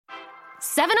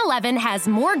7-Eleven has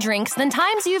more drinks than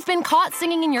times you've been caught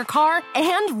singing in your car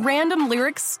and random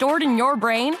lyrics stored in your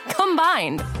brain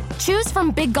combined. Choose from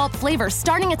Big Gulp flavors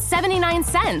starting at 79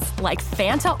 cents, like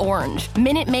Fanta Orange,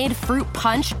 Minute Maid Fruit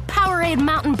Punch, Powerade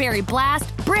Mountain Berry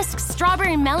Blast, Brisk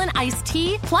Strawberry Melon Iced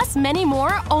Tea, plus many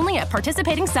more only at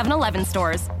participating 7-Eleven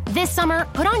stores. This summer,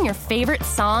 put on your favorite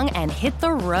song and hit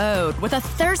the road with a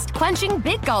thirst-quenching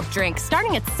Big Gulp drink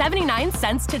starting at 79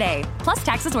 cents today, plus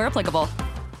taxes where applicable.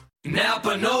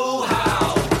 Napa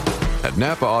know-how. At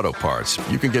Napa Auto Parts,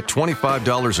 you can get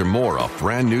 $25 or more off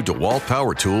brand new DeWalt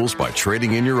power tools by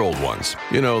trading in your old ones.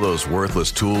 You know, those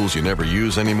worthless tools you never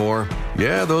use anymore?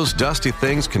 Yeah, those dusty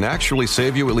things can actually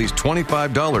save you at least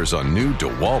 $25 on new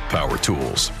DeWalt power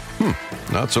tools.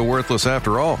 Not so worthless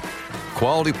after all.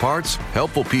 Quality parts,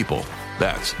 helpful people.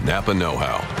 That's Napa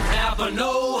know-how. Napa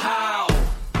know-how.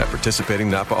 At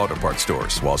participating Napa Auto Parts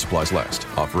stores while supplies last.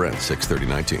 Offer ends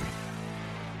 6/30/19.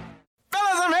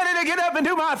 I'm ready to get up and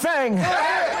do my thing.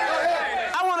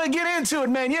 I want to get into it,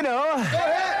 man, you know.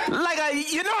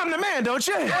 You know I'm the man, don't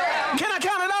you? Can I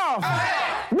count it off?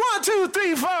 1, 2,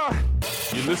 3, 4.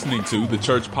 You're listening to the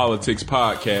Church Politics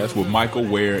Podcast with Michael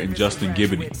Ware and Justin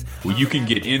Giboney, where you can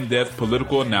get in-depth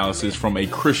political analysis from a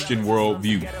Christian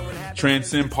worldview.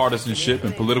 Transcend partisanship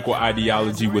and political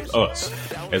ideology with us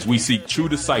as we seek true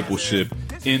discipleship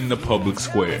in the public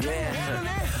square.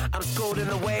 I'm schooled in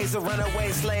the ways of runaway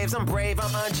slaves. I'm brave,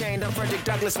 I'm unchained, I'm Frederick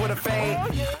Douglass with a fade.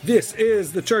 This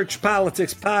is the Church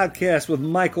Politics Podcast with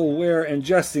Michael Ware and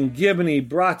Justin Giboney,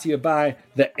 brought to you by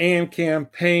the AIM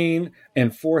campaign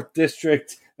and 4th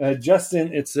District.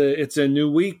 Justin, it's a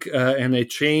new week and a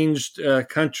changed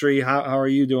country. How are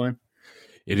you doing?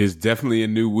 It is definitely a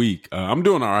new week. I'm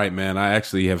doing all right, man. I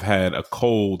actually have had a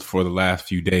cold for the last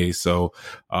few days, so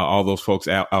all those folks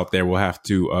out there will have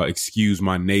to excuse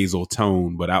my nasal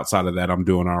tone. But outside of that, I'm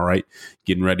doing all right,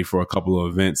 getting ready for a couple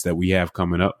of events that we have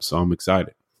coming up, so I'm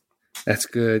excited. That's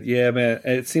good. Yeah, man.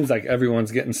 It seems like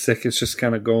everyone's getting sick. It's just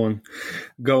kind of going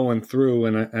through.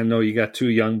 And I know you got 2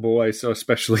 young boys, so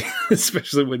especially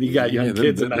when you got young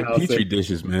kids in the house. Petri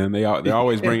dishes, man. They're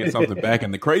always bringing something back.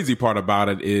 And the crazy part about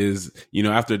it is, you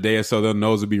know, after a day or so, their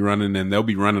nose will be running and they'll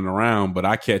be running around. But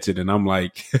I catch it and I'm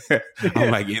like, I'm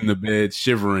like in the bed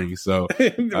shivering. So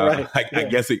Right.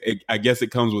 I guess it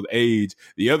comes with age.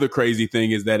 The other crazy thing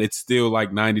is that it's still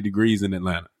like 90 degrees in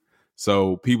Atlanta.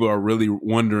 So people are really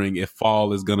wondering if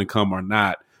fall is going to come or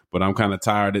not. But I'm kind of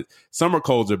tired. Summer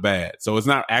colds are bad. So it's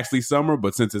not actually summer,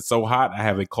 but since it's so hot, I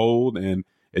have a cold and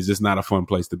it's just not a fun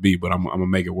place to be. But I'm going to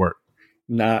make it work.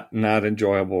 Not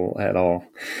enjoyable at all.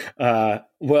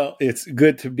 Well, it's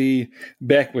good to be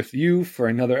back with you for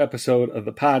another episode of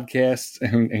the podcast,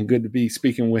 and good to be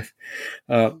speaking with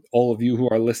all of you who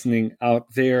are listening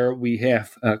out there. We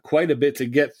have quite a bit to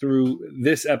get through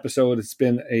this episode. It's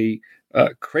been a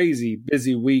crazy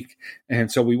busy week, and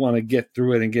so we want to get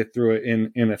through it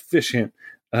in an efficient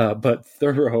but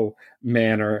thorough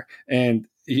manner. And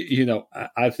you know,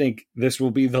 I think this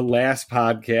will be the last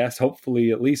podcast,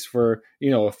 hopefully at least for,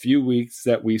 a few weeks,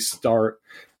 that we start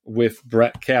with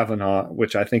Brett Kavanaugh,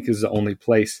 which I think is the only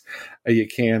place you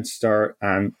can start.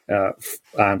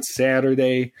 On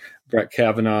Saturday, Brett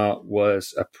Kavanaugh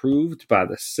was approved by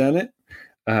the Senate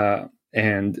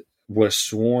and was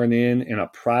sworn in a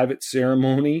private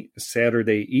ceremony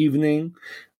Saturday evening.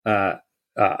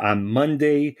 On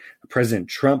Monday, President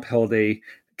Trump held a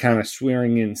kind of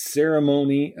swearing in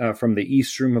ceremony from the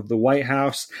East Room of the White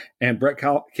House, and Brett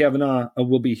Kavanaugh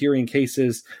will be hearing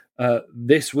cases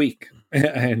this week,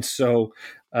 and so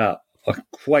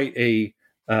quite a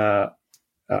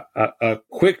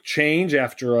quick change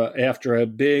after a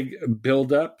big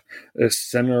buildup.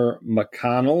 Senator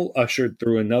McConnell ushered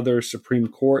through another Supreme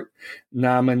Court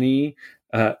nominee.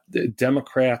 The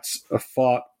Democrats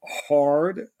fought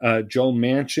hard. Joe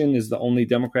Manchin is the only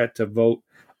Democrat to vote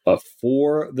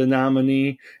for the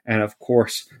nominee. And of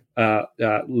course,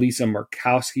 Lisa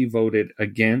Murkowski voted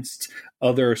against.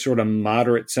 Other sort of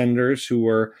moderate senators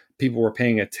people were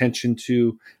paying attention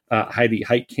to, Heidi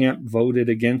Heitkamp voted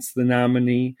against the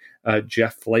nominee.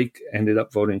 Jeff Flake ended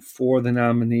up voting for the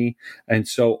nominee. And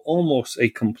so almost a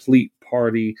complete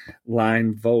party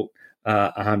line vote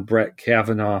on Brett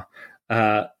Kavanaugh.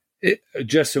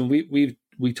 Justin,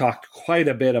 we talked quite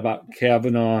a bit about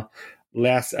Kavanaugh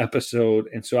last episode,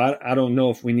 and so I don't know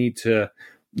if we need to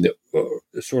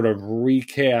sort of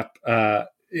recap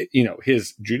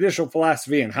his judicial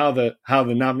philosophy and how the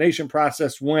nomination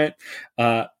process went,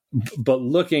 but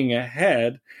looking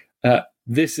ahead,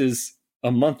 this is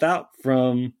a month out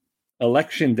from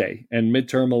Election Day and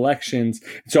midterm elections.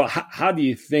 So how do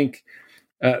you think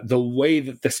the way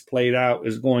that this played out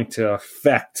is going to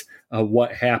affect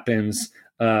what happens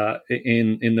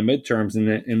in the midterms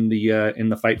in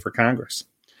the fight for Congress.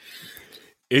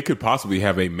 It could possibly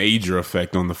have a major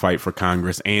effect on the fight for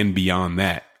Congress and beyond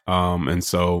that. And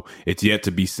so it's yet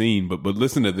to be seen. But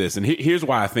listen to this, and here's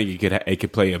why I think it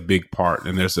could play a big part,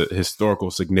 and there's a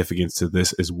historical significance to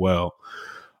this as well.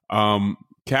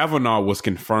 Kavanaugh was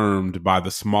confirmed by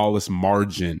the smallest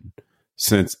margin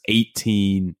since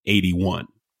 1881.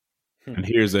 And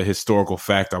here's a historical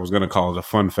fact. I was going to call it a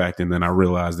fun fact, and then I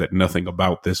realized that nothing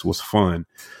about this was fun.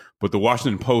 But the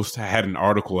Washington Post had an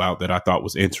article out that I thought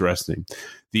was interesting.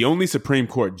 The only Supreme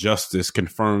Court justice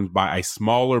confirmed by a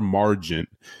smaller margin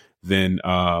than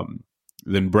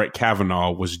Brett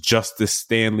Kavanaugh was Justice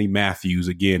Stanley Matthews,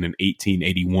 again in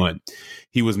 1881.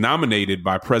 He was nominated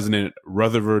by President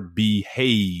Rutherford B.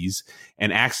 Hayes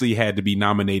and actually had to be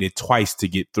nominated twice to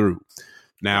get through.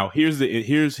 Now,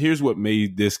 here's what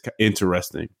made this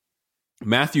interesting.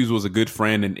 Matthews was a good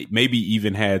friend and maybe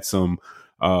even had some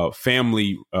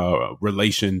family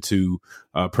relation to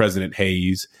President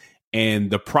Hayes.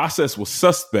 And the process was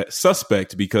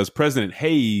suspect because President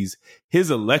Hayes,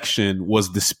 his election was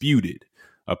disputed.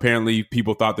 Apparently,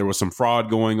 people thought there was some fraud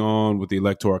going on with the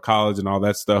Electoral College and all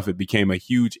that stuff. It became a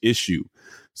huge issue.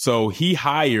 So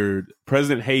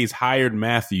President Hayes hired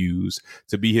Matthews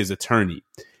to be his attorney.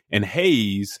 And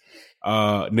Hayes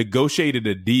negotiated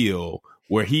a deal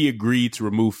where he agreed to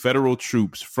remove federal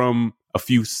troops from a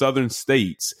few southern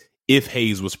states if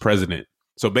Hayes was president.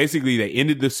 So basically, they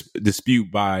ended this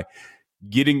dispute by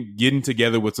getting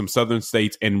together with some southern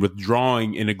states and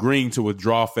agreeing to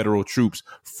withdraw federal troops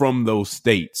from those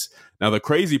states. Now, the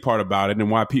crazy part about it and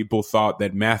why people thought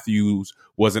that Matthews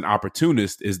was an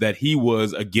opportunist is that he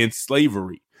was against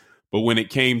slavery. But when it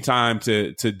came time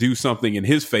to do something in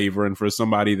his favor and for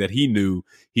somebody that he knew,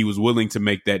 he was willing to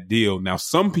make that deal. Now,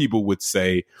 some people would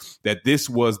say that this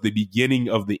was the beginning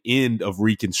of the end of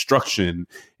Reconstruction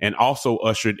and also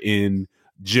ushered in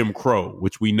Jim Crow,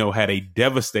 which we know had a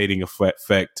devastating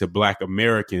effect to Black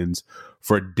Americans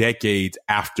for decades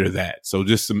after that. So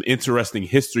just some interesting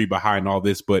history behind all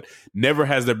this, but never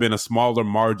has there been a smaller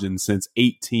margin since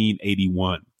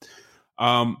 1881.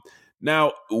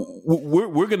 Now,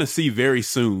 we're going to see very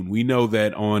soon. We know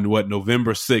that on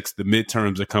November 6th, the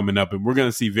midterms are coming up, and we're going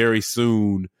to see very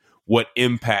soon what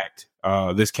impact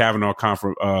this Kavanaugh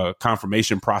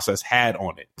confirmation process had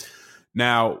on it.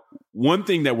 Now, one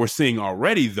thing that we're seeing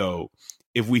already, though,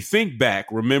 if we think back,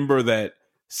 remember that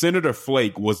Senator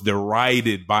Flake was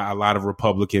derided by a lot of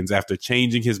Republicans after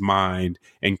changing his mind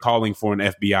and calling for an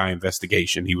FBI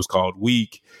investigation. He was called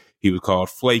weak, he was called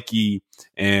flaky,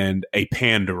 and a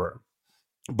panderer.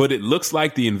 But it looks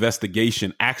like the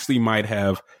investigation actually might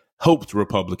have helped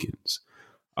Republicans.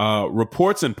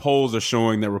 Reports and polls are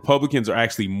showing that Republicans are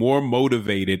actually more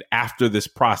motivated after this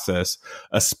process,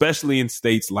 especially in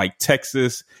states like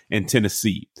Texas and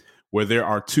Tennessee, where there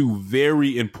are two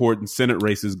very important Senate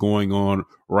races going on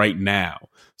right now.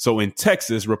 So in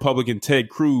Texas, Republican Ted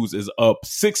Cruz is up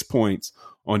 6 points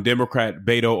on Democrat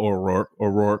Beto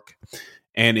O'Rourke.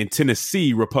 And in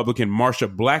Tennessee, Republican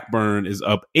Marsha Blackburn is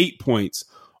up 8 points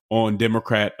on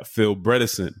Democrat Phil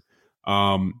Bredesen.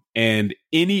 And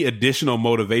any additional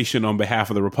motivation on behalf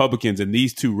of the Republicans in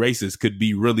these two races could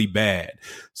be really bad.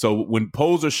 So when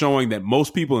polls are showing that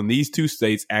most people in these two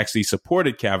states actually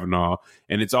supported Kavanaugh,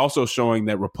 and it's also showing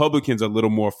that Republicans are a little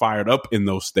more fired up in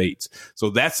those states. So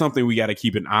that's something we got to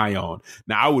keep an eye on.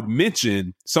 Now, I would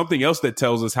mention something else that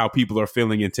tells us how people are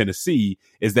feeling in Tennessee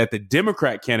is that the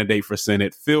Democrat candidate for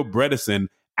Senate, Phil Bredesen,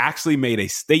 actually made a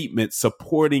statement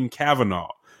supporting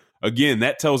Kavanaugh. Again,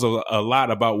 that tells a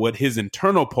lot about what his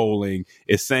internal polling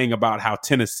is saying about how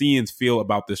Tennesseans feel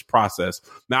about this process.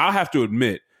 Now, I have to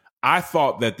admit, I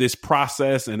thought that this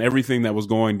process and everything that was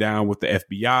going down with the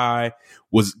FBI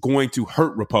was going to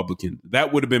hurt Republicans.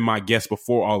 That would have been my guess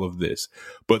before all of this.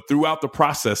 But throughout the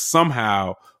process,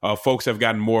 somehow folks have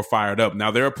gotten more fired up. Now,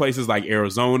 there are places like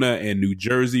Arizona and New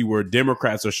Jersey where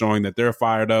Democrats are showing that they're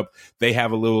fired up. They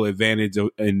have a little advantage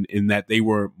in that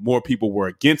more people were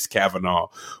against Kavanaugh.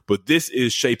 But this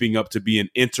is shaping up to be an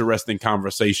interesting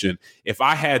conversation. If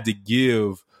I had to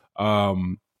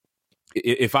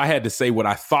say what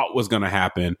I thought was going to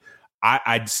happen,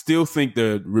 I still think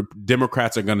the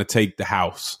Democrats are going to take the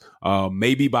House,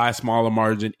 maybe by a smaller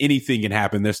margin. Anything can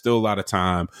happen. There's still a lot of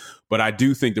time. But I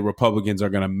do think the Republicans are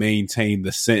going to maintain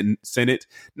the Senate,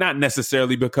 not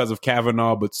necessarily because of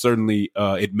Kavanaugh, but certainly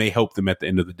it may help them at the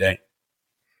end of the day.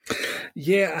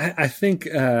 Yeah, I think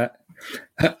I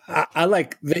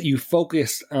like that you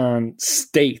focused on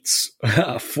states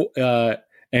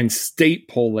and state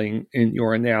polling in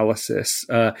your analysis.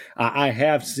 I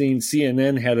have seen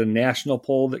CNN had a national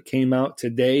poll that came out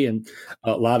today, and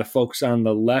a lot of folks on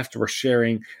the left were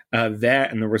sharing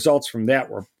that, and the results from that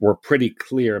were pretty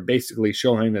clear, basically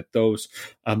showing that those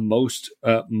most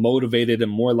motivated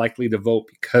and more likely to vote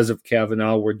because of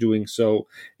Kavanaugh were doing so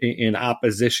in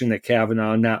opposition to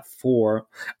Kavanaugh, not for.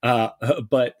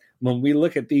 But when we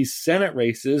look at these Senate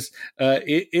races,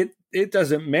 it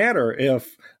doesn't matter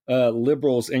if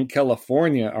liberals in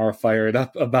California are fired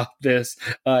up about this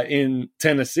in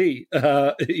Tennessee.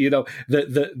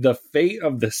 The fate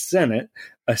of the Senate,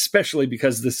 especially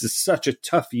because this is such a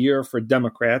tough year for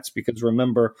Democrats, because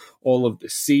remember, all of the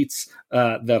seats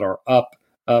that are up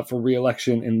for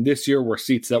re-election in this year were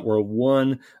seats that were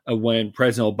won when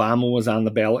President Obama was on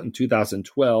the ballot in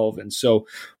 2012. And so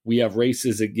we have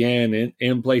races again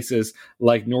in places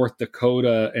like North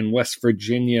Dakota and West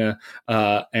Virginia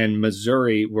and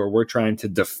Missouri, where we're trying to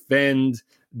defend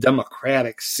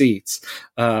Democratic seats.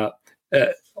 All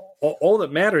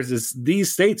that matters is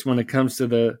these states, when it comes to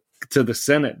the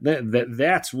Senate,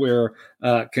 that's where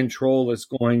control is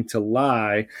going to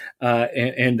lie.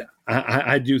 And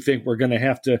I do think we're going to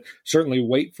have to certainly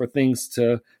wait for things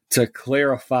to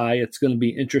clarify. It's going to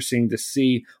be interesting to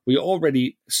see. We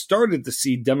already started to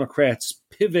see Democrats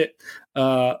pivot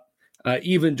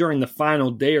even during the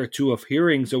final day or two of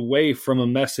hearings away from a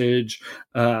message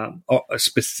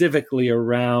specifically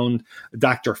around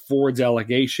Dr. Ford's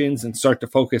allegations and start to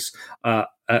focus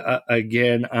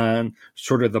again on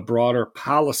sort of the broader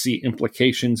policy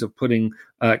implications of putting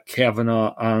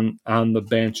Kavanaugh on the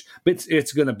bench. But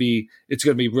it's going to be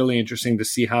really interesting to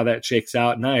see how that shakes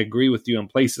out. And I agree with you, in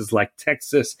places like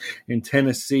Texas and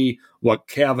Tennessee, what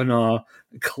Kavanaugh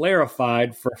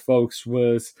clarified for folks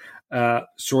was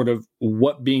sort of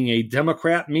what being a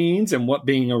Democrat means and what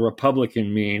being a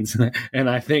Republican means. And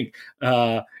I think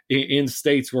in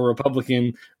states where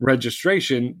Republican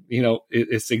registration,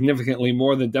 is significantly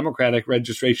more than Democratic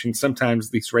registration, sometimes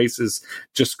these races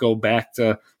just go back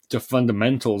to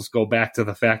fundamentals, go back to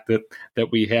the fact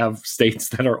that we have states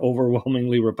that are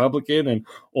overwhelmingly Republican and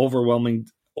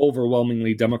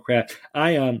overwhelmingly Democrat.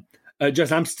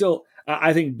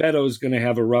 I think Beto's going to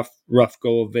have a rough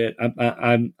go of it.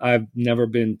 I've never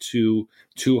been too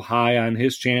high on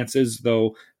his chances,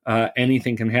 though.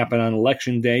 Anything can happen on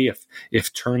election day.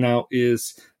 If turnout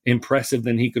is impressive,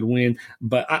 then he could win.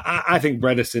 But I think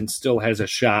Bredesen still has a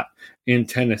shot in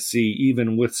Tennessee,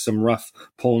 even with some rough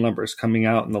poll numbers coming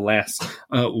out in the last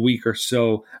week or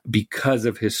so, because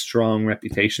of his strong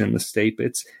reputation in the state.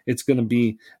 It's going to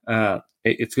be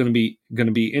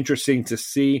interesting to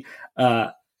see.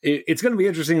 It's going to be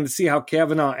interesting to see how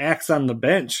Kavanaugh acts on the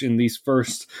bench in these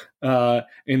first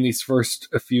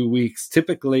few weeks.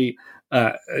 Typically,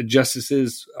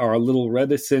 justices are a little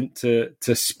reticent to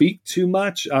speak too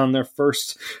much on their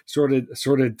first sort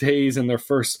of days and their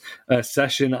first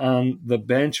session on the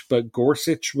bench. But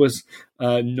Gorsuch was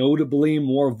notably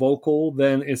more vocal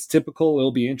than is typical.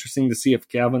 It'll be interesting to see if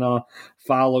Kavanaugh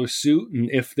follows suit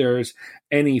and if there's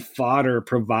any fodder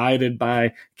provided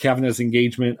by Kavanaugh's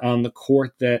engagement on the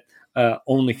court that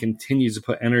only continues to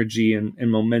put energy and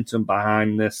momentum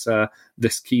behind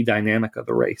this key dynamic of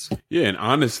the race. Yeah, and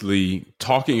honestly,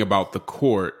 talking about the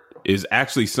court is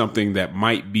actually something that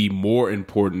might be more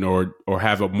important or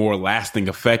have a more lasting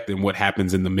effect than what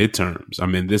happens in the midterms. I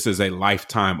mean, this is a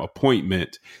lifetime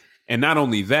appointment. And not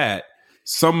only that,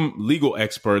 some legal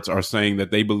experts are saying that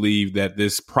they believe that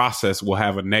this process will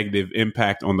have a negative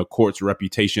impact on the court's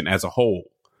reputation as a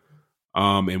whole.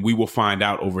 And we will find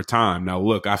out over time. Now,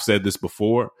 look, I've said this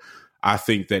before. I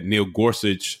think that Neil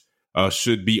Gorsuch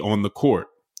should be on the court.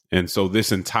 And so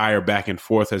this entire back and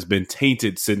forth has been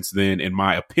tainted since then, in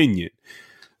my opinion.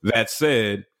 That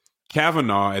said,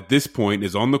 Kavanaugh at this point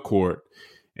is on the court,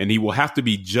 and he will have to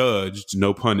be judged,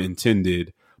 no pun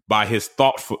intended, by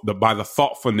by the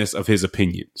thoughtfulness of his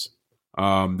opinions.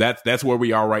 That's where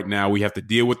we are right now. We have to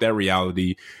deal with that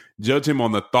reality. Judge him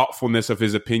on the thoughtfulness of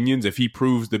his opinions. If he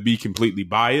proves to be completely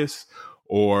biased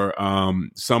or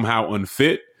somehow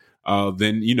unfit,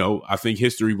 then, I think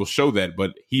history will show that.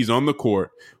 But he's on the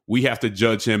court. We have to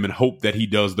judge him and hope that he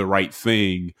does the right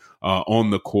thing on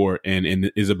the court and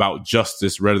is about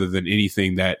justice rather than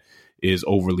anything that is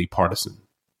overly partisan.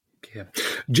 Yeah.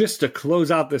 Just to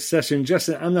close out this session,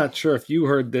 Justin, I'm not sure if you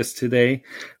heard this today,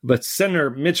 but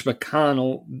Senator Mitch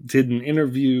McConnell did an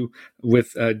interview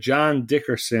with John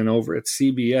Dickerson over at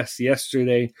CBS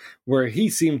yesterday, where he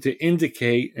seemed to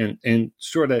indicate and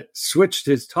sort of switched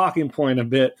his talking point a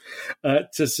bit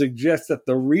to suggest that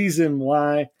the reason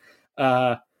why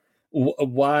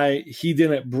he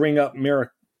didn't bring up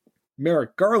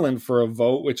Merrick Garland for a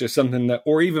vote, which is something that,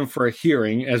 or even for a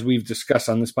hearing, as we've discussed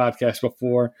on this podcast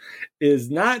before,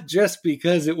 is not just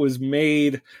because it was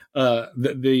made,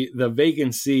 the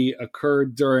vacancy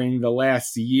occurred during the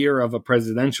last year of a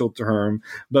presidential term,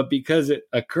 but because it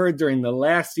occurred during the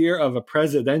last year of a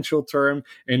presidential term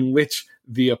in which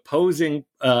the opposing,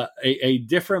 a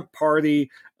different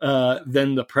party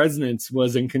than the president's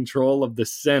was in control of the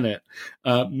Senate.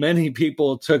 Many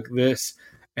people took this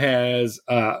as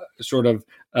sort of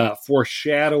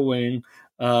foreshadowing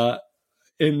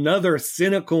another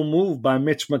cynical move by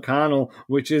Mitch McConnell,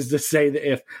 which is to say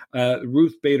that if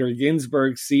Ruth Bader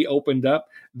Ginsburg's seat opened up,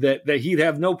 that he'd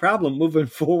have no problem moving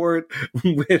forward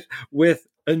with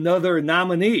another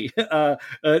nominee to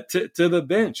the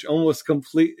bench, almost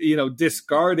complete,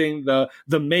 discarding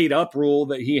the made up rule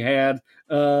that he had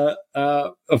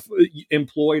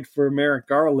employed for Merrick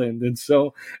Garland. And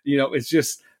so, it's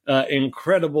just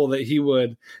incredible that he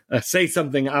would say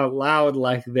something out loud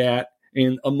like that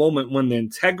in a moment when the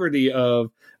integrity of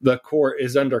the court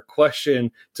is under question,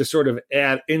 to sort of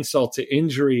add insult to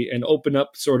injury and open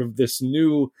up sort of this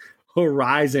new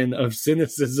horizon of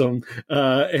cynicism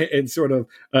and sort of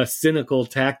cynical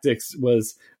tactics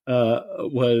was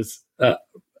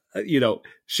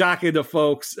shocking to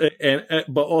folks,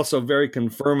 but also very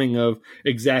confirming of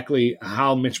exactly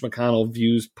how Mitch McConnell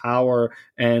views power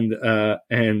and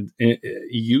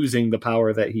using the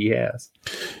power that he has.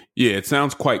 Yeah, it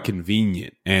sounds quite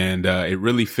convenient, and it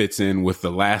really fits in with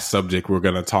the last subject we're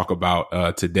going to talk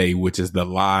about today, which is the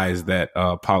lies that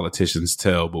politicians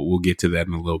tell, but we'll get to that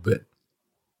in a little bit.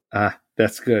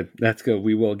 That's good. That's good.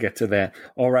 We will get to that.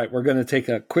 All right, we're going to take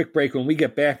a quick break. When we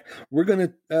get back,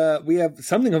 we have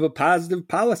something of a positive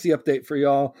policy update for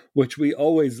y'all, which we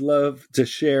always love to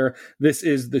share. This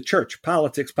is the Church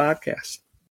Politics Podcast.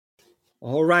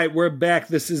 All right, we're back.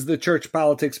 This is the Church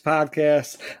Politics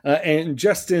Podcast. And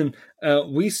Justin,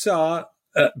 we saw,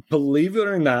 believe it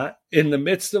or not, in the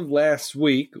midst of last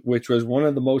week, which was one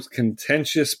of the most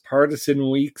contentious partisan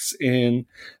weeks in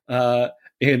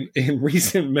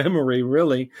recent memory,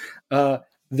 really,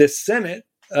 the Senate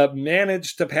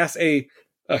managed to pass a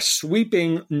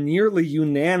sweeping, nearly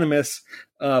unanimous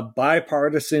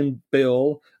bipartisan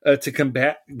bill to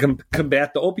combat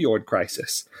the opioid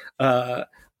crisis.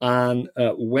 On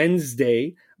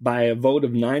Wednesday, by a vote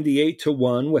of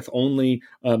 98-1, with only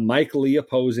Mike Lee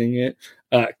opposing it,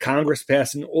 Congress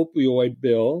passed an opioid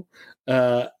bill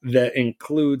that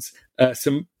includes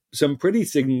some pretty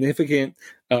significant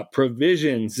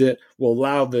provisions that will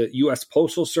allow the U.S.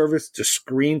 Postal Service to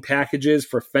screen packages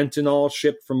for fentanyl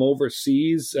shipped from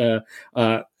overseas.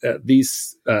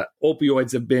 These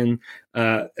opioids have been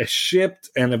shipped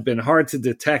and have been hard to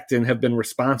detect and have been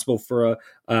responsible for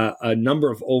a number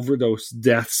of overdose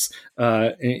deaths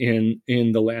in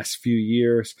the last few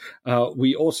years.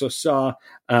 We also saw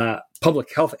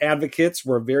public health advocates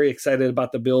were very excited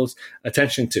about the bill's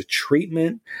attention to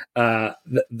treatment.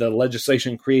 The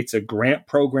legislation creates a grant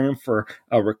program for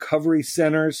recovery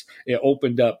centers. It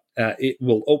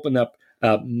will open up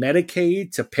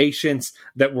Medicaid to patients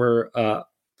that were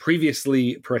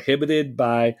previously prohibited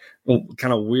by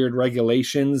kind of weird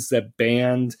regulations that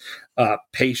banned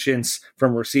patients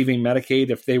from receiving Medicaid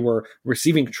if they were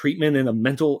receiving treatment in a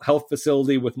mental health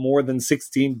facility with more than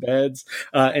 16 beds.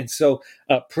 And so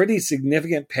a pretty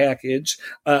significant package.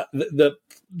 The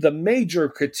major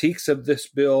critiques of this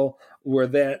bill were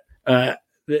that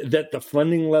the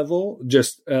funding level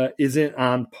just isn't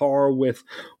on par with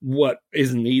what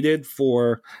is needed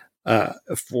for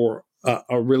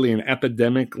really an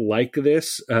epidemic like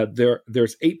this. There's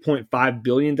 $8.5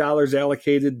 billion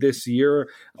allocated this year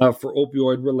for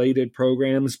opioid-related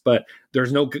programs, but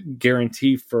there's no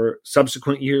guarantee for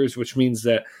subsequent years, which means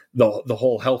that the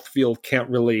whole health field can't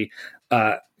really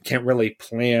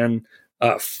plan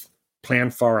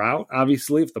far out,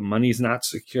 obviously, if the money's not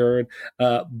secured.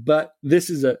 But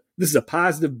this is a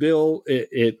positive bill.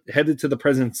 It headed to the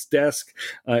president's desk.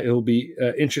 It'll be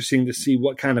interesting to see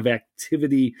what kind of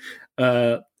activity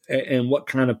and what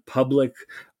kind of public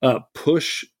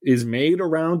push is made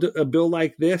around a bill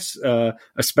like this,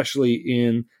 especially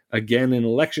in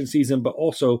election season, but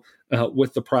also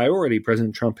with the priority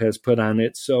President Trump has put on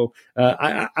it. So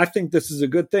I think this is a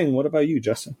good thing. What about you,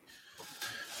 Justin?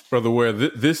 Brother Ware,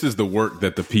 this is the work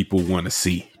that the people want to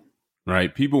see,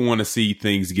 right? People want to see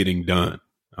things getting done.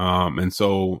 And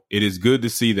so it is good to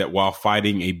see that while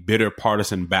fighting a bitter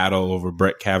partisan battle over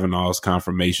Brett Kavanaugh's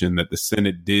confirmation, that the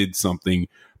Senate did something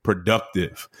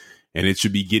productive, and it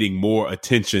should be getting more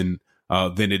attention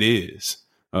than it is.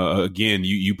 Again,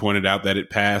 you pointed out that it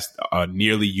passed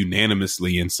nearly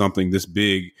unanimously, and something this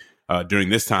big during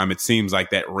this time, it seems like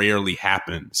that rarely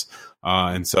happens.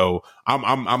 And so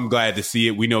I'm glad to see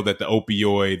it. We know that the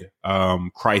opioid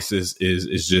crisis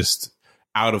is just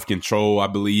out of control. I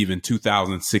believe in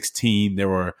 2016 there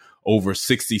were over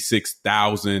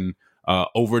 66,000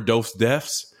 overdose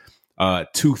deaths.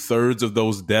 2/3 of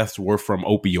those deaths were from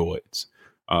opioids.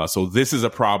 So this is a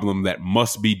problem that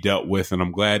must be dealt with, and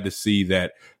I'm glad to see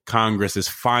that Congress is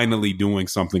finally doing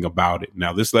something about it.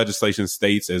 Now, this legislation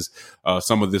states, as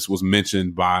some of this was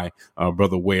mentioned by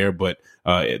Brother Ware, but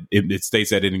it states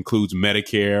that it includes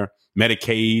Medicare,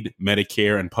 Medicaid,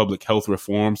 Medicare, and public health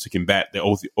reforms to combat the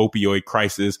opioid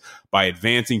crisis by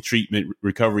advancing treatment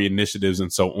recovery initiatives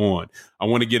and so on. I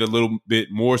want to get a little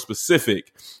bit more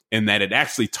specific in that it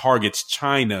actually targets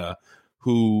China,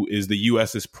 who is the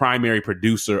U.S.'s primary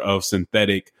producer of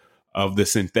the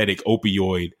synthetic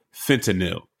opioid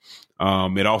fentanyl.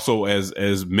 It also,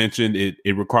 as mentioned,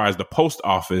 it requires the post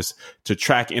office to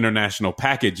track international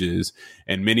packages.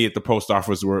 And many at the post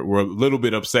office were a little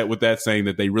bit upset with that, saying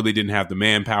that they really didn't have the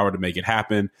manpower to make it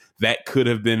happen. That could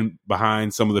have been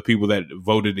behind some of the people that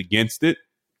voted against it.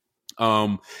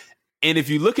 And if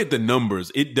you look at the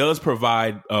numbers, it does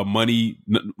provide money,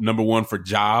 number one, for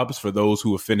jobs for those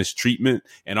who have finished treatment,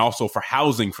 and also for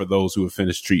housing for those who have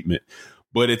finished treatment.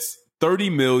 But it's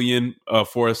 $30 million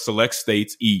for select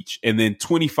states each, and then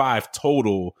 25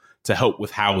 total to help with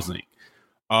housing.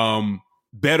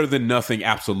 Better than nothing,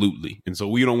 absolutely. And so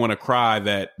we don't want to cry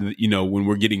that, when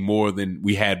we're getting more than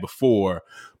we had before,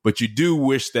 but you do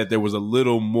wish that there was a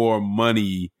little more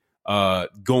money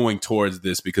going towards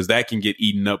this, because that can get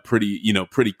eaten up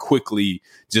pretty quickly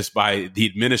just by the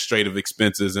administrative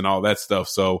expenses and all that stuff.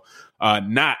 So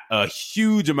not a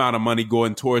huge amount of money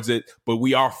going towards it, but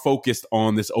we are focused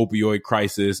on this opioid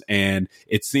crisis. And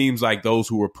it seems like those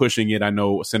who were pushing it, I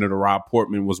know Senator Rob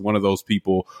Portman was one of those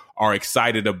people, are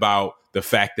excited about the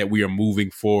fact that we are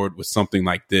moving forward with something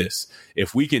like this.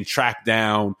 If we can track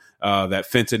down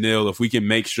that fentanyl, if we can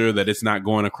make sure that it's not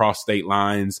going across state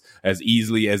lines as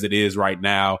easily as it is right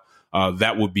now,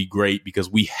 that would be great, because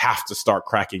we have to start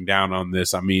cracking down on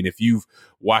this. I mean, if you've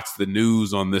watched the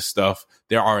news on this stuff,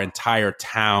 there are entire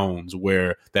towns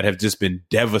that have just been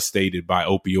devastated by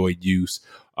opioid use.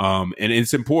 And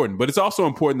it's important, but it's also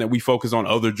important that we focus on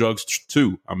other drugs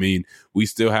too. I mean, we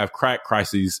still have a crack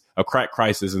crisis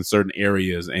in certain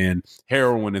areas, and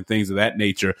heroin and things of that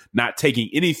nature. Not taking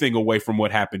anything away from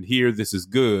what happened here. This is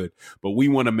good, but we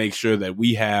want to make sure that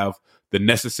we have the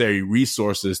necessary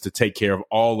resources to take care of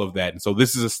all of that. And so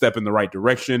this is a step in the right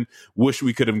direction. Wish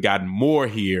we could have gotten more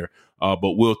here,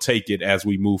 but we'll take it as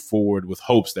we move forward with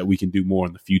hopes that we can do more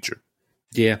in the future.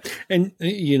 Yeah. And,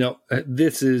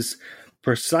 this is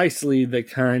precisely the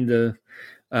kind of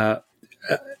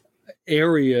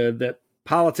area that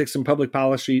politics and public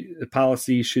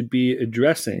policy should be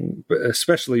addressing,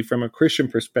 especially from a Christian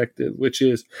perspective, which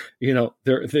is,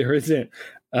 there isn't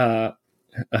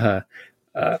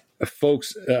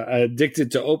folks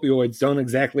addicted to opioids don't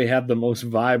exactly have the most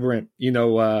vibrant,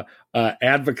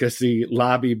 advocacy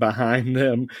lobby behind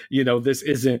them. This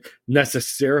isn't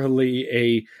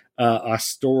necessarily a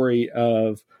story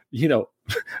of,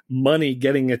 money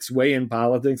getting its way in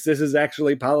politics. This is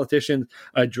actually politicians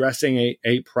addressing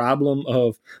a problem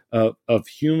of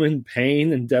human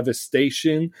pain and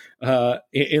devastation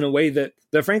in a way that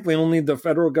frankly only the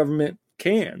federal government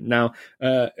can. Now,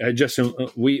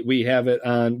 we have it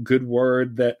on good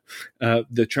word that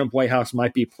the Trump White House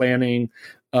might be planning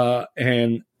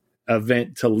an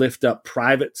event to lift up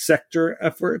private sector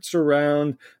efforts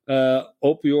around the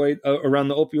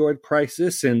opioid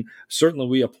crisis, and certainly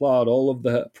we applaud all of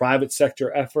the private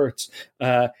sector efforts.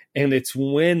 And it's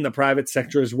when the private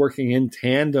sector is working in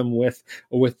tandem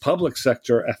with public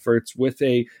sector efforts, with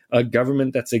a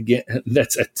government that's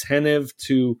attentive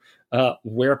to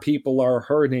where people are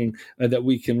hurting, that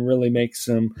we can really make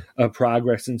some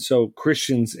progress. And so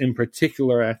Christians in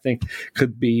particular, I think,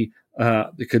 could be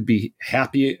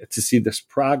happy to see this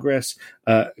progress,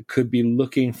 could be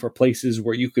looking for places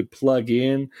where you could plug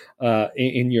in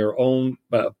your own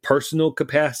personal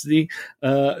capacity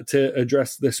to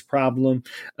address this problem.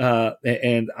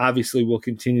 And obviously we'll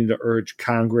continue to urge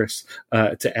Congress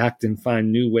to act and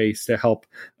find new ways to help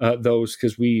those,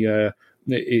 because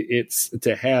it's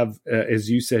to have, as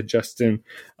you said, Justin,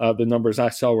 the numbers I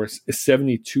saw were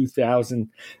 72,000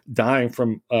 dying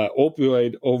from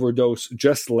opioid overdose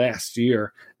just last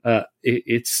year.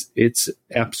 It's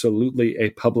absolutely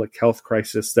a public health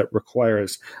crisis that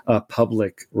requires a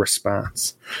public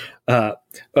response.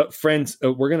 Friends,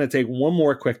 we're going to take one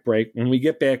more quick break. When we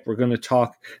get back, we're going to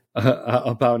talk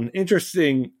about an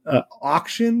interesting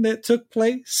auction that took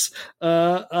place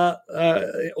over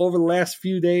the last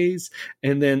few days.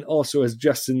 And then also, as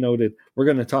Justin noted, we're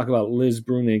going to talk about Liz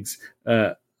Brunig's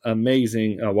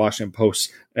amazing Washington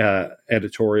Post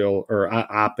editorial or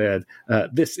op-ed.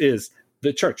 This is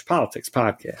the Church Politics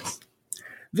Podcast.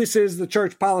 This is the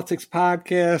Church Politics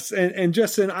Podcast. And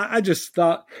Justin, I just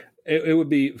thought it would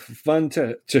be fun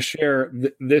to share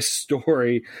this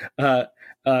story.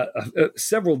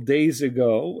 Several days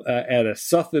ago at a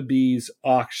Sotheby's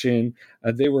auction,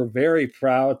 they were very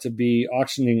proud to be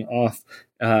auctioning off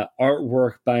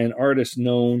artwork by an artist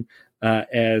known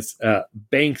as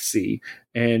Banksy.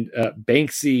 And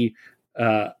Banksy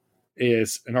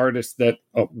is an artist that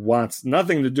wants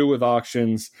nothing to do with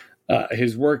auctions.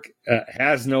 His work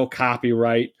has no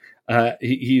copyright.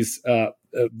 He's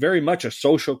very much a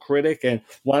social critic and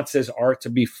wants his art to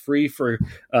be free for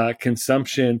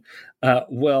consumption.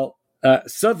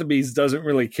 Sotheby's doesn't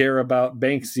really care about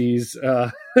Banksy's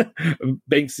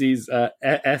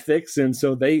ethics, and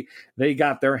so they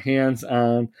got their hands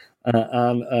on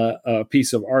a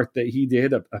piece of art that he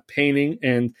did, a painting,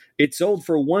 and it sold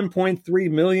for $1.3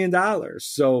 million.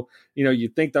 So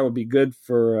you'd think that would be good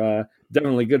for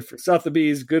definitely good for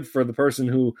Sotheby's, good for the person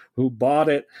who bought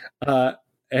it.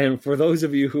 And for those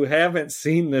of you who haven't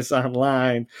seen this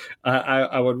online,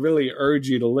 I would really urge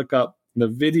you to look up the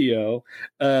video.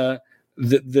 The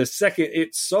second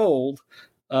it sold,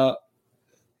 a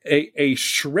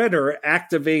shredder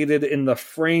activated in the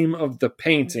frame of the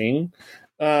painting,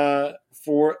 and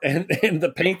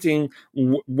the painting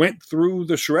went through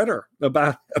the shredder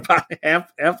about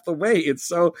half the way. And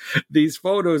so these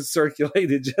photos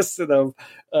circulated just of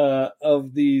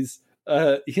these.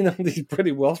 These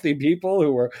pretty wealthy people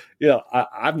who were,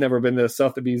 I've never been to a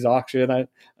Sotheby's auction. I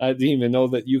didn't even know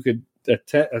that you could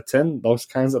attend those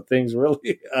kinds of things,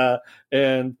 really.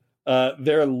 And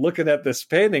they're looking at this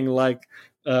painting like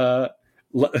their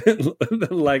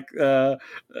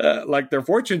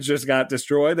fortunes just got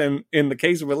destroyed. And in the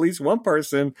case of at least one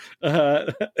person,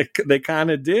 they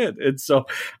kind of did. And so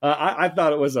I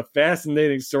thought it was a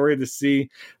fascinating story to see,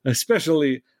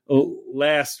 especially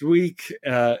last week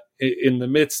in the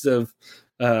midst of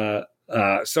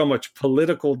so much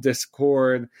political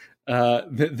discord,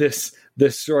 this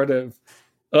sort of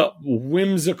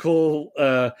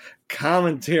whimsical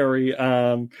commentary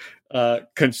on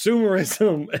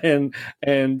consumerism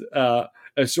and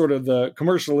sort of the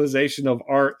commercialization of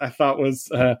art, I thought was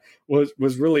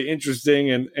really interesting,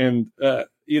 and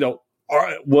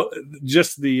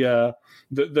just the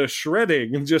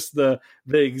shredding and just the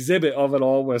exhibit of it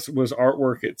all was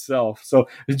artwork itself. So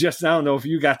just, I don't know if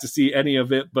you got to see any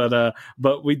of it, but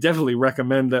we definitely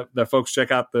recommend that folks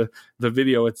check out the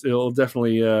video. It'll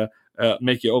definitely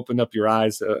make you open up your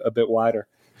eyes a bit wider.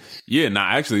 Yeah, no,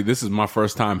 actually, this is my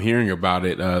first time hearing about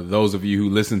it. Those of you who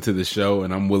listen to the show,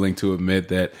 and I'm willing to admit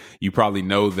that you probably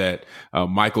know that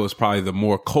Michael is probably the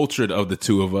more cultured of the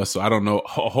two of us, so I don't know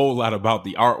a whole lot about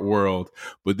the art world,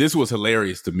 but this was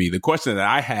hilarious to me. The question that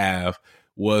I have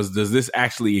was, does this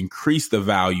actually increase the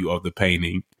value of the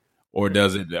painting, or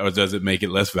does it make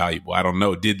it less valuable? I don't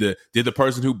know. Did the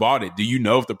person who bought it, do you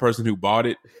know if the person who bought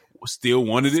it still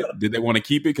wanted it? Did they want to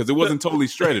keep it? Because it wasn't totally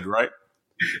shredded, right?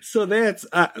 So that's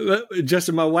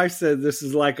Justin. My wife said this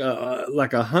is like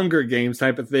a Hunger Games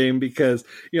type of thing, because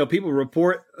people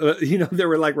report. There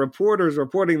were like reporters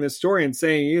reporting this story and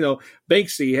saying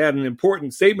Banksy had an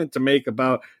important statement to make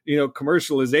about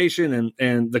commercialization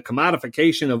and the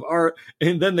commodification of art,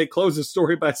 and then they close the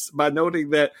story by noting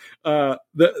that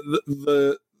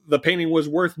the painting was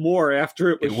worth more after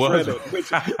it was shredded,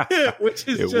 which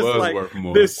is just like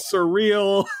this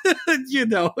surreal,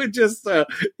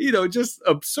 just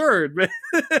absurd, man.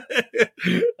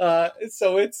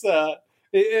 So it's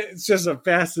just a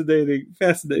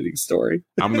fascinating story.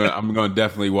 I'm gonna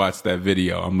definitely watch that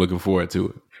video. I'm looking forward to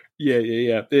it.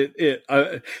 Yeah.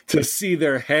 To see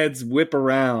their heads whip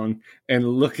around and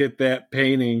look at that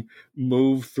painting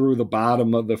move through the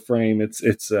bottom of the frame, it's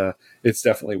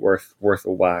definitely worth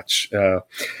a watch.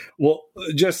 Well,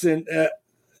 Justin,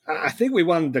 I think we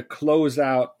wanted to close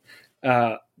out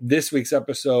this week's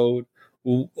episode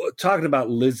talking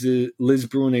about Liz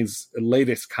Brunig's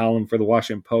latest column for the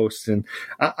Washington Post, and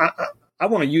I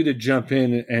want you to jump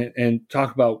in and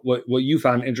talk about what you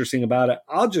found interesting about it.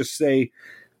 I'll just say,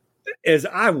 as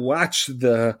I watched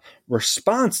the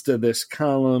response to this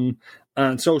column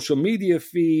on social media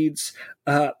feeds,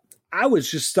 I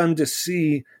was just stunned to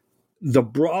see the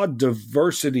broad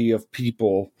diversity of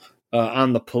people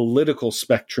on the political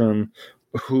spectrum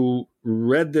who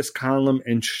read this column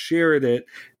and shared it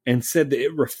and said that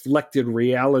it reflected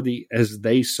reality as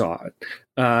they saw it.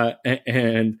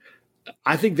 And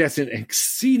I think that's an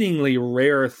exceedingly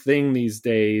rare thing these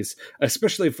days,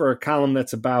 especially for a column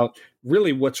that's about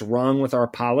really what's wrong with our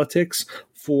politics.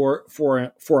 For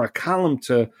a column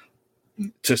to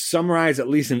summarize at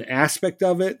least an aspect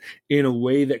of it in a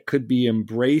way that could be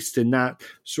embraced and not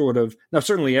sort of, now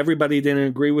certainly everybody didn't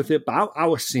agree with it, but I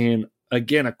was seeing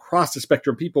again across the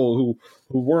spectrum people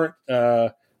who weren't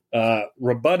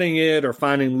rebutting it or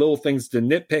finding little things to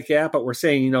nitpick at, but we're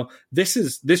saying,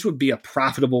 this would be a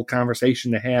profitable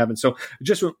conversation to have. And so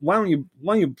just why don't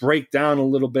you break down a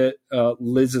little bit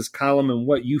Liz's column and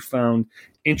what you found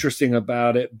interesting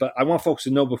about it? But I want folks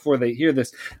to know before they hear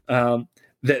this, the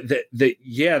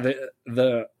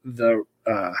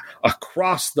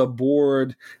across the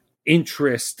board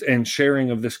interest and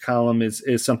sharing of this column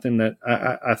is something that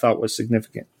I thought was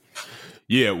significant.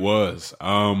 Yeah, it was.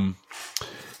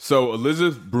 So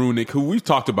Elizabeth Bruenig, who we've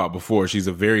talked about before, she's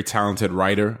a very talented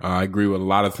writer. I agree with a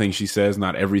lot of things she says,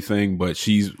 not everything, but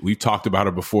we've talked about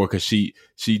her before because she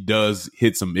does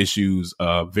hit some issues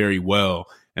very well.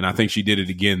 And I think she did it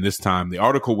again this time. The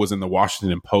article was in the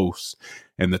Washington Post,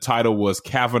 and the title was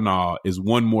 "Kavanaugh is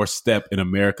One More Step in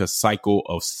America's Cycle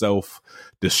of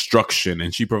Self-Destruction."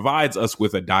 And she provides us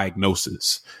with a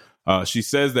diagnosis. She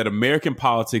says that American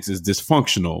politics is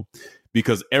dysfunctional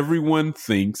because everyone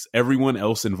thinks everyone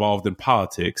else involved in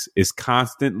politics is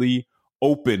constantly,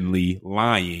 openly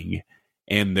lying,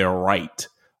 and they're right.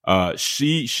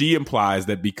 She implies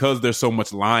that because there's so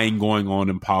much lying going on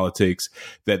in politics,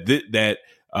 that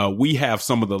we have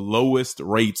some of the lowest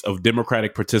rates of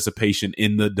Democratic participation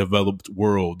in the developed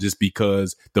world, just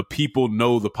because the people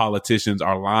know the politicians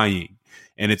are lying.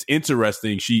 And it's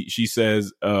interesting. She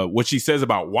says what she says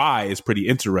about why is pretty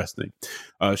interesting.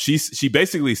 She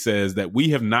basically says that we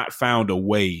have not found a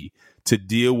way to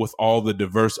deal with all the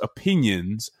diverse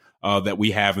opinions that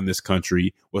we have in this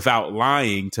country without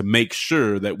lying to make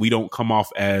sure that we don't come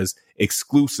off as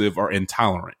exclusive or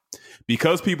intolerant.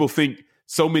 Because people think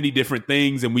so many different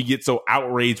things and we get so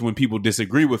outraged when people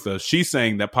disagree with us. She's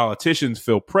saying that politicians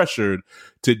feel pressured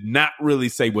to not really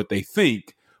say what they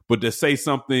think, but to say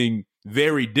something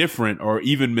very different or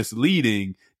even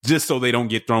misleading just so they don't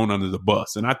get thrown under the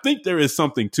bus. And I think there is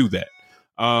something to that.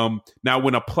 Now,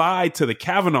 when applied to the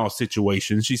Kavanaugh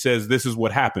situation, she says this is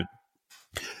what happened.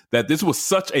 That this was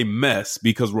such a mess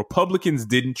because Republicans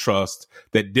didn't trust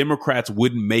that Democrats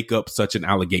wouldn't make up such an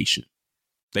allegation.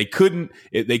 They couldn't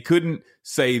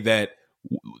say that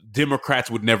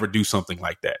Democrats would never do something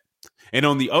like that. And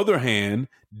on the other hand,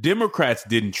 Democrats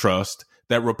didn't trust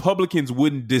that Republicans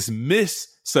wouldn't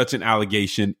dismiss such an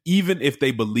allegation, even if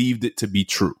they believed it to be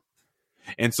true.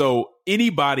 And so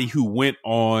anybody who went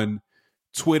on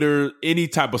Twitter, any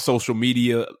type of social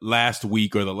media last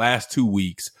week or the last 2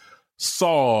 weeks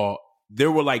saw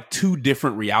there were like two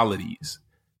different realities.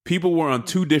 People were on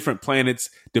two different planets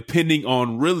depending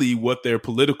on really what their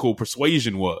political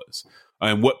persuasion was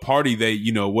and what party they,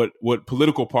 what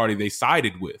political party they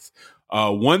sided with.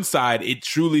 One side, it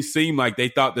truly seemed like they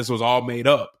thought this was all made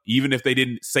up, even if they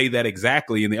didn't say that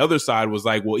exactly. And the other side was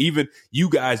like, well, even you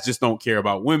guys just don't care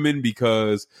about women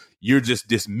because you're just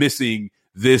dismissing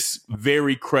this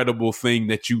very credible thing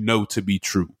that you know to be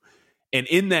true. And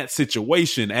in that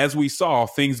situation, as we saw,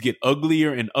 things get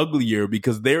uglier and uglier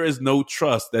because there is no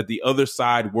trust that the other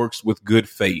side works with good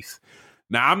faith.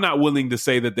 Now, I'm not willing to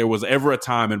say that there was ever a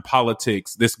time in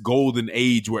politics, this golden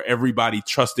age where everybody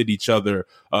trusted each other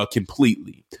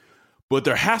completely. But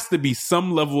there has to be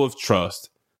some level of trust,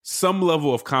 some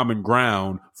level of common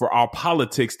ground for our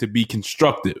politics to be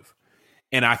constructive.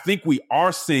 And I think we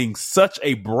are seeing such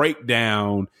a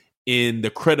breakdown in the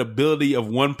credibility of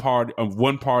one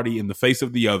party in the face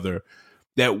of the other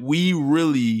that we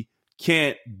really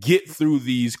can't get through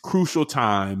these crucial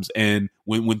times. And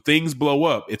when things blow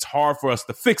up, it's hard for us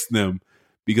to fix them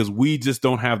because we just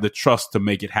don't have the trust to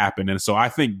make it happen. And so I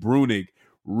think Bruenig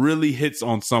really hits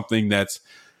on something that's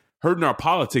hurting our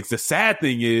politics. The sad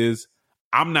thing is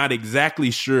I'm not exactly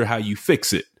sure how you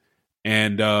fix it.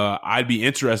 And I'd be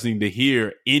interested to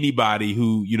hear anybody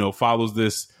who, follows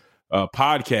this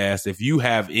podcast, if you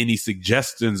have any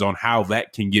suggestions on how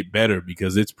that can get better,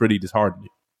 because it's pretty disheartening.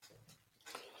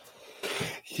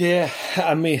 Yeah,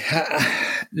 I mean,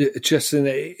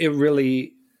 it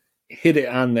really hit it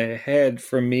on the head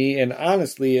for me. And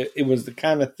honestly, it was the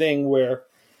kind of thing where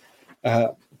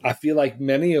I feel like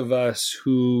many of us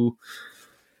who,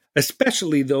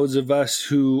 especially those of us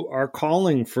who are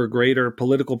calling for greater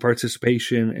political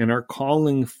participation and are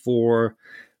calling for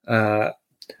a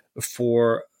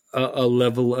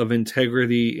level of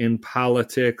integrity in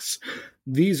politics,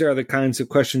 these are the kinds of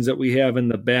questions that we have in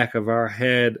the back of our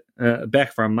head, back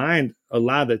of our mind a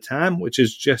lot of the time, which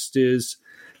is just is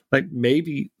like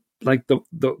maybe like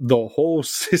the whole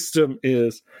system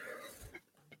is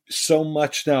so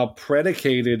much now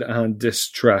predicated on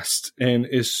distrust and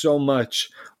is so much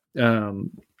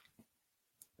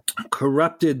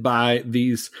corrupted by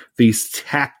these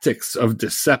tactics of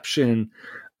deception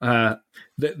that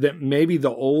maybe the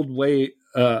old way,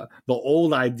 the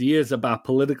old ideas about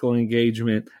political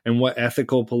engagement and what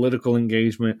ethical political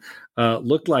engagement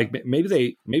looked like, maybe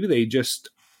they just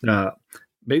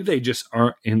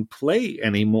aren't in play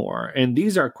anymore. And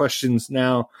these are questions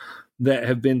now that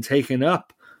have been taken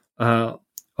up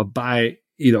by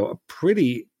a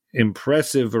pretty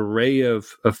impressive array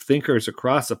of thinkers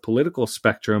across a political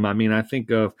spectrum. I mean, I think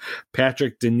of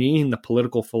Patrick Deneen, the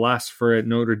political philosopher at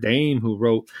Notre Dame, who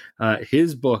wrote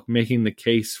his book making the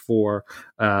case for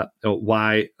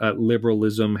why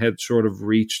liberalism had sort of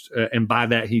reached, and by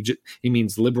that he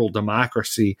means liberal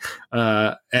democracy,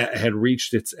 had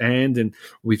reached its end. And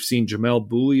we've seen Jamel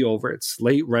Bowie over at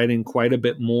Slate writing quite a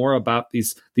bit more about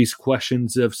these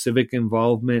questions of civic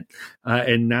involvement.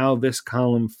 And now this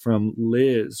column from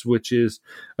Liz, which is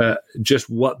just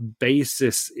what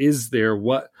basis is there?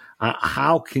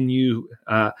 How can you,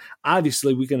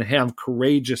 obviously we can have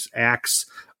courageous acts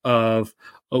of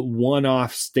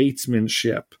one-off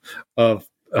statesmanship of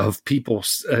people,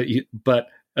 but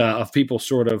of people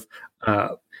sort of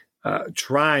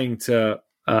trying to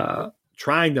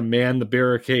man the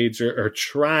barricades or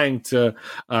trying to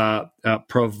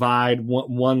provide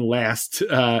one last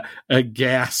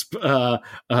gasp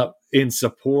in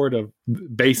support of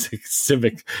basic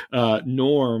civic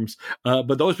norms.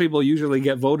 But those people usually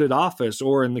get voted office,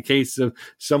 or in the case of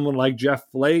someone like Jeff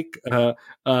Flake,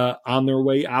 on their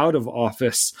way out of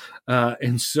office.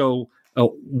 And so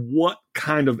what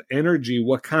kind of energy,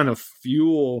 what kind of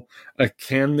fuel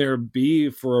can there be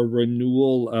for a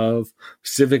renewal of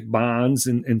civic bonds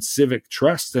and civic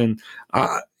trust? And,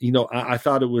 I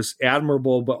thought it was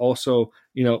admirable, but also,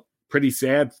 pretty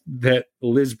sad that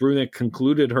Liz Bruneck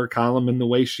concluded her column in the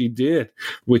way she did,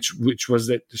 which was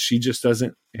that she just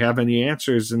doesn't have any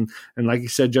answers. And like you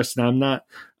said, Justin,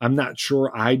 I'm not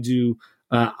sure I do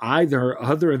either,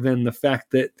 other than the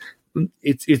fact that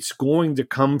it's going to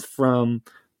come from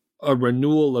a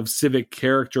renewal of civic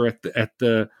character at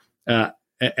the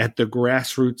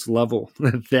grassroots level,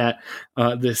 that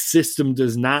the system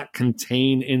does not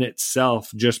contain in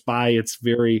itself, just by its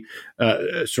very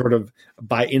sort of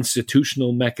by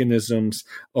institutional mechanisms,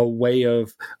 a way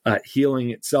of healing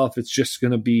itself. It's just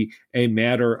going to be a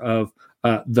matter of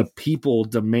the people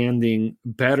demanding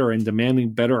better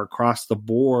across the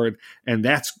board. And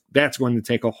that's going to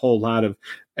take a whole lot of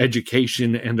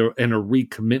education and a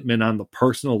recommitment on the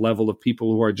personal level of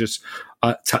people who are just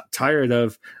tired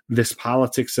of this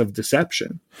politics of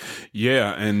deception.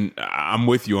 Yeah, and I'm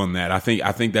with you on that. I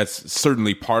think that's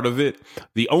certainly part of it.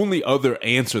 The only other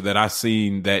answer that I've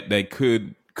seen that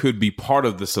could be part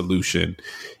of the solution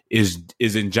is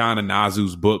in John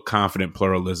Anazu's book, Confident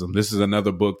Pluralism. This is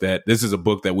a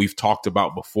book that we've talked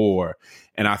about before,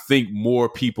 and I think more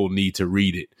people need to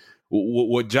read it.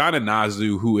 What John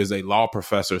Anazu, who is a law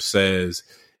professor, says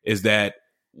is that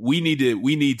we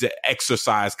need to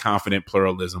exercise confident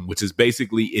pluralism, which is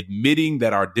basically admitting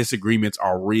that our disagreements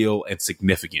are real and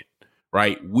significant,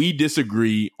 right? We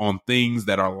disagree on things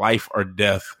that are life or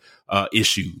death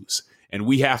issues, and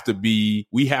we have to be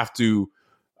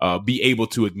able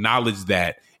to acknowledge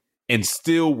that and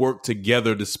still work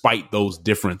together despite those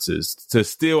differences, to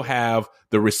still have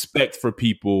the respect for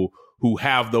people who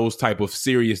have those type of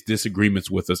serious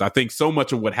disagreements with us. I think so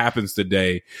much of what happens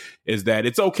today is that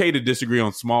it's okay to disagree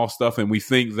on small stuff, and we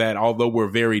think that although we're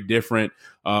very different,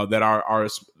 that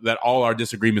all our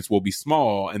disagreements will be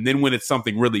small. And then when it's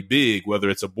something really big, whether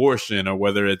it's abortion or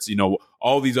whether it's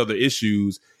all these other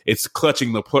issues, it's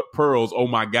clutching the pearls. Oh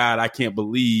my God, I can't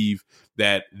believe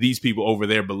that these people over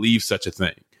there believe such a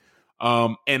thing.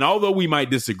 And although we might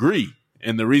disagree,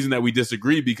 and the reason that we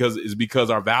disagree is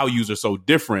because our values are so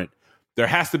different, there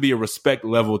has to be a respect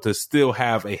level to still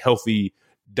have a healthy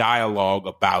dialogue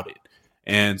about it.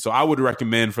 And so I would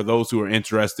recommend, for those who are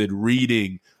interested,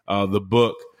 reading the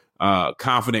book,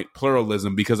 Confident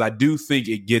Pluralism, because I do think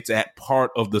it gets at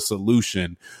part of the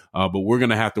solution. But we're going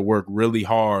to have to work really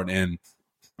hard. And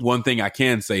one thing I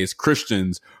can say is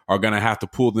Christians are going to have to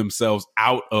pull themselves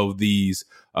out of these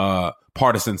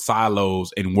partisan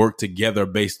silos and work together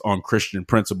based on Christian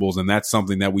principles. And that's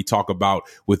something that we talk about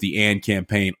with the AND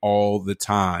campaign all the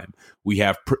time. We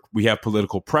have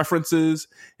political preferences,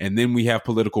 and then we have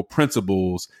political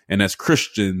principles. And as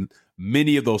Christians,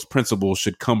 many of those principles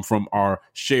should come from our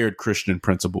shared Christian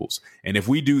principles. And if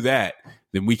we do that,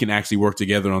 then we can actually work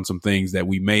together on some things that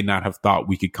we may not have thought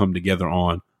we could come together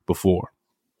on before.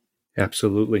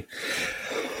 Absolutely.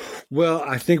 Well,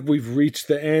 I think we've reached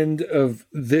the end of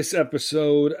this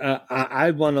episode.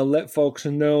 I want to let folks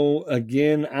know,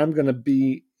 again, I'm going to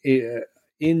be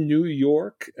in New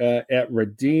York at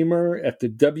Redeemer at the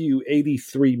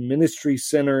W83 Ministry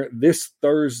Center this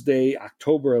Thursday,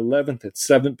 October 11th at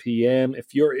 7 p.m.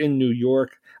 If you're in New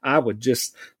York, I would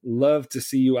just love to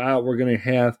see you out. We're going to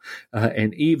have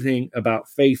an evening about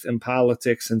faith and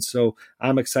politics, and so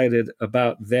I'm excited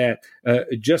about that.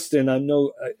 Justin, I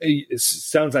know it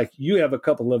sounds like you have a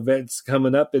couple of events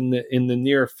coming up in the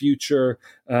near future.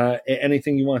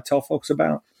 Anything you want to tell folks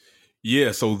about?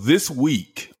 Yeah, so this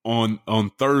week on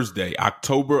Thursday,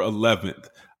 October 11th,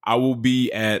 I will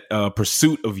be at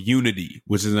Pursuit of Unity,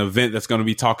 which is an event that's going to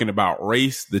be talking about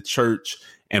race, the church,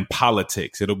 and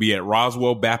politics. It'll be at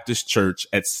Roswell Baptist Church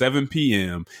at 7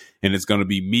 p.m. And it's going to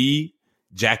be me,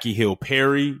 Jackie Hill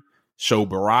Perry, Sho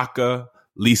Baraka,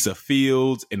 Lisa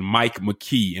Fields, and Mike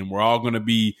McKee. And we're all going to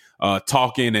be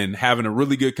talking and having a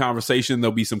really good conversation.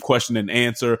 There'll be some question and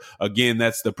answer. Again,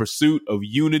 that's the Pursuit of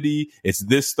Unity. It's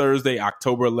this Thursday,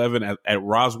 October 11th at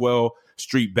Roswell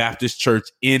Street Baptist Church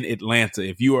in Atlanta.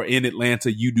 If you are in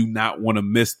Atlanta, you do not want to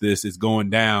miss this. It's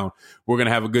going down. We're going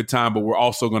to have a good time, but we're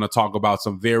also going to talk about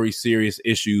some very serious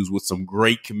issues with some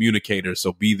great communicators.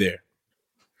 So be there.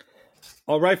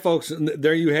 All right, folks,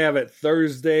 there you have it.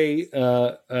 Thursday,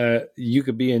 you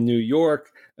could be in New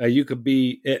York. You could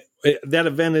be that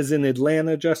event is in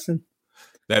Atlanta, Justin.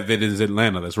 That event is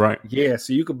Atlanta. That's right. Yeah,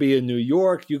 so you could be in New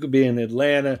York. You could be in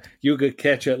Atlanta. You could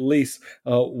catch at least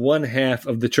one half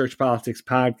of the Church Politics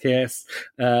podcast.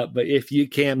 But if you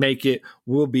can't make it,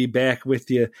 we'll be back with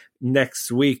you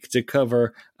next week to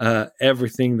cover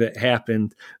everything that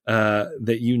happened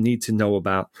that you need to know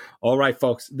about. All right,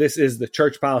 folks, this is the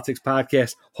Church Politics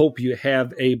Podcast. Hope you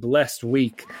have a blessed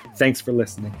week. Thanks for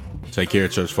listening. Take care,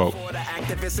 church folk. For the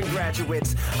activists and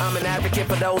graduates, I'm an advocate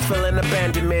for those feeling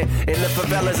abandonment. In the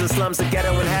favelas and slums of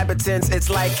ghetto inhabitants,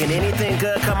 it's like, can anything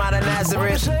good come out of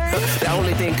Nazareth? The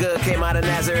only thing good came out of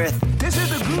Nazareth. This is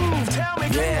the groove. Tell me,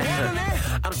 can you handle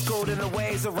it? I'm schooled in the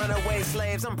ways of runaway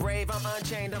slaves. I'm brave, I'm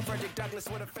unchained, I'm Frederick Douglass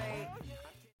with a fade.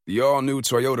 The all-new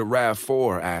Toyota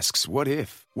RAV4 asks, what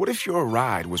if? What if your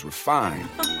ride was refined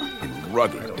and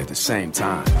rugged at the same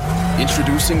time?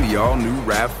 Introducing the all-new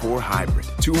RAV4 Hybrid.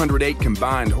 208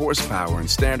 combined horsepower and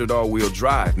standard all-wheel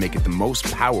drive make it the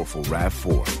most powerful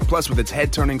RAV4. Plus, with its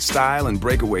head-turning style and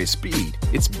breakaway speed,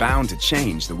 it's bound to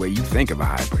change the way you think of a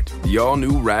hybrid. The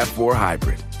all-new RAV4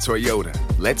 Hybrid. Toyota.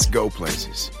 Let's go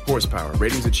places. Horsepower.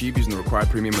 Ratings achieved using the required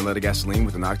premium unleaded gasoline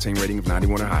with an octane rating of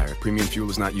 91 or higher. Premium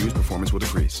fuel is not used. Performance will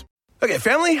decrease. Okay,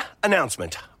 family,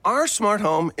 announcement. Our smart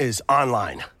home is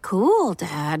online. Cool,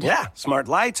 Dad. Yeah, smart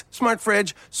lights, smart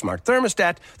fridge, smart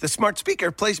thermostat. The smart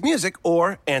speaker plays music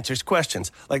or answers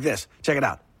questions. Like this. Check it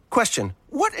out. Question: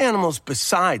 what animals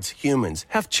besides humans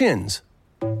have chins?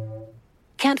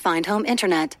 Can't find home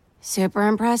internet. Super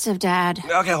impressive, Dad.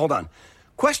 Okay, hold on.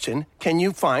 Question: can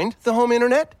you find the home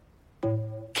internet?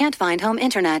 Can't find home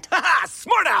internet. Ha!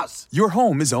 Smart house! Your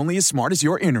home is only as smart as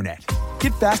your internet.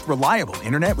 Get fast, reliable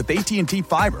internet with AT&T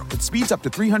Fiber with speeds up to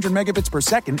 300 megabits per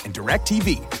second and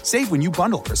DirecTV. Save when you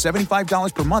bundle for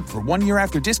 $75 per month for 1 year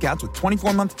after discounts with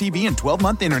 24-month TV and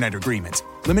 12-month internet agreements.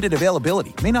 Limited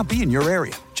availability may not be in your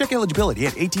area. Check eligibility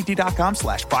at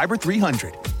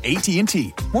att.com/fiber300.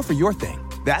 AT&T. More for your thing.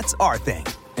 That's our thing.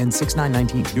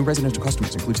 N6919. New residential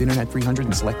customers includes internet 300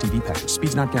 and select TV package.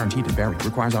 Speeds not guaranteed and vary.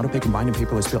 Requires autopay combined and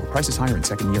paperless bill. Price is higher in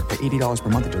second year. Pay $80 per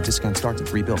month until discount starts and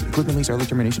free bill. Equipment lease, early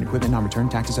termination, equipment non-return,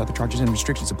 taxes, other charges, and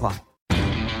restrictions apply.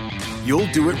 You'll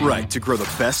do it right to grow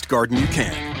the best garden you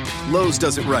can. Lowe's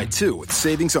does it right, too, with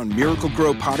savings on Miracle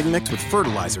Grow potting mix with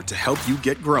fertilizer to help you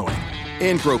get growing.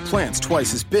 And grow plants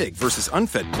twice as big versus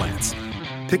unfed plants.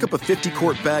 Pick up a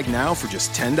 50-quart bag now for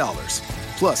just $10.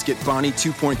 Plus, get Bonnie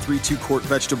 2.32-quart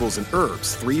vegetables and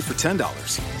herbs, 3 for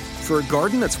 $10. For a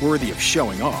garden that's worthy of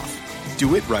showing off,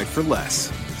 do it right for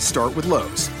less. Start with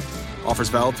Lowe's. Offers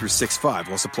valid through 6/5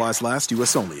 while supplies last.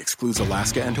 U.S. only. Excludes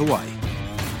Alaska and Hawaii.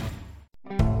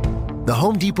 The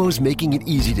Home Depot's making it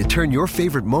easy to turn your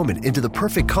favorite moment into the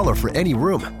perfect color for any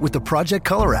room with the Project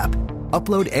Color app.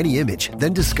 Upload any image,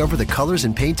 then discover the colors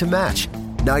and paint to match.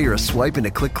 Now you're a swipe and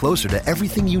a click closer to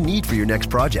everything you need for your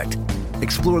next project.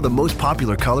 Explore the most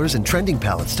popular colors and trending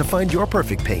palettes to find your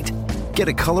perfect paint. Get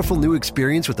a colorful new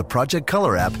experience with the Project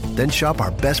Color app, then shop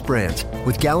our best brands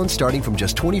with gallons starting from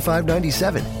just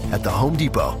 $25.97 at the Home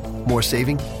Depot. More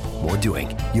saving, more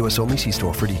doing. U.S. only. See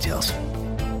store for details.